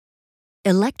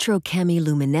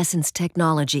Electrochemiluminescence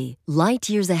technology, light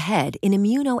years ahead in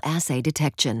immunoassay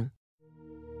detection.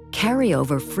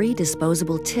 Carryover-free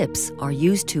disposable tips are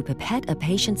used to pipette a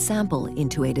patient's sample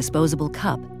into a disposable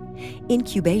cup.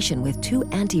 Incubation with 2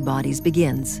 antibodies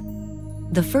begins.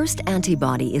 The first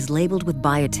antibody is labeled with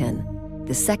biotin.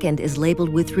 The second is labeled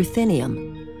with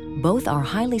ruthenium. Both are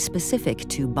highly specific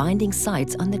to binding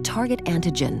sites on the target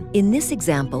antigen. In this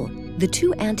example, the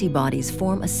 2 antibodies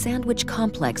form a sandwich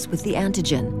complex with the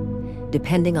antigen.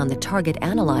 Depending on the target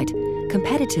analyte,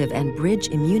 competitive and bridge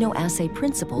immunoassay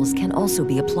principles can also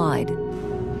be applied.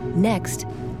 Next,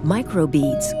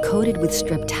 microbeads coated with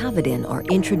streptavidin are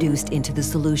introduced into the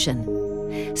solution.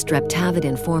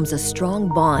 Streptavidin forms a strong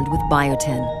bond with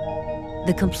biotin.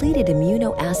 The completed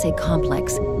immunoassay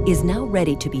complex is now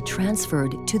ready to be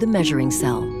transferred to the measuring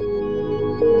cell.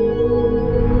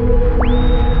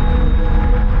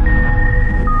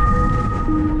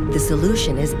 The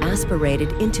solution is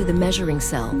aspirated into the measuring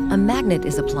cell. A magnet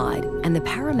is applied, and the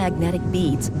paramagnetic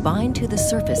beads bind to the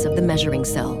surface of the measuring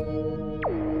cell.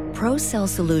 Pro-cell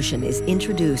solution is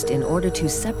introduced in order to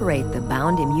separate the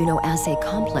bound immunoassay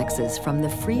complexes from the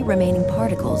free remaining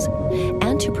particles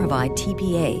and to provide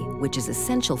TPA, which is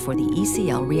essential for the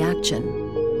ECL reaction.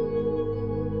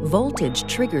 Voltage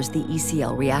triggers the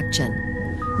ECL reaction.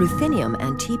 Ruthenium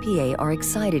and TPA are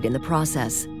excited in the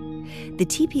process. The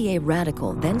TPA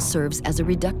radical then serves as a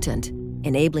reductant,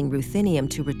 enabling ruthenium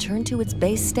to return to its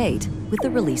base state with the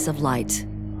release of light.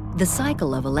 The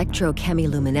cycle of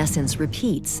electrochemiluminescence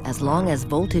repeats as long as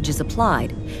voltage is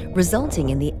applied, resulting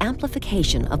in the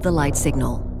amplification of the light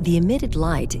signal. The emitted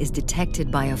light is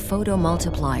detected by a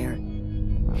photomultiplier.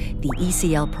 The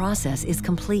ECL process is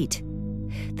complete.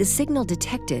 The signal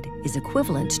detected is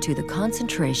equivalent to the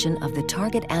concentration of the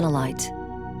target analyte.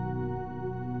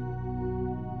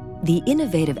 The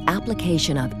innovative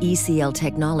application of ECL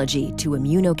technology to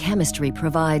immunochemistry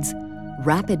provides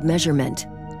rapid measurement,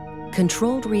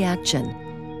 controlled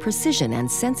reaction, precision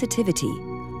and sensitivity,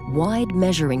 wide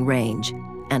measuring range,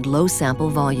 and low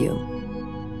sample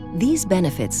volume. These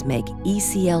benefits make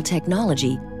ECL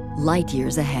technology light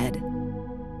years ahead.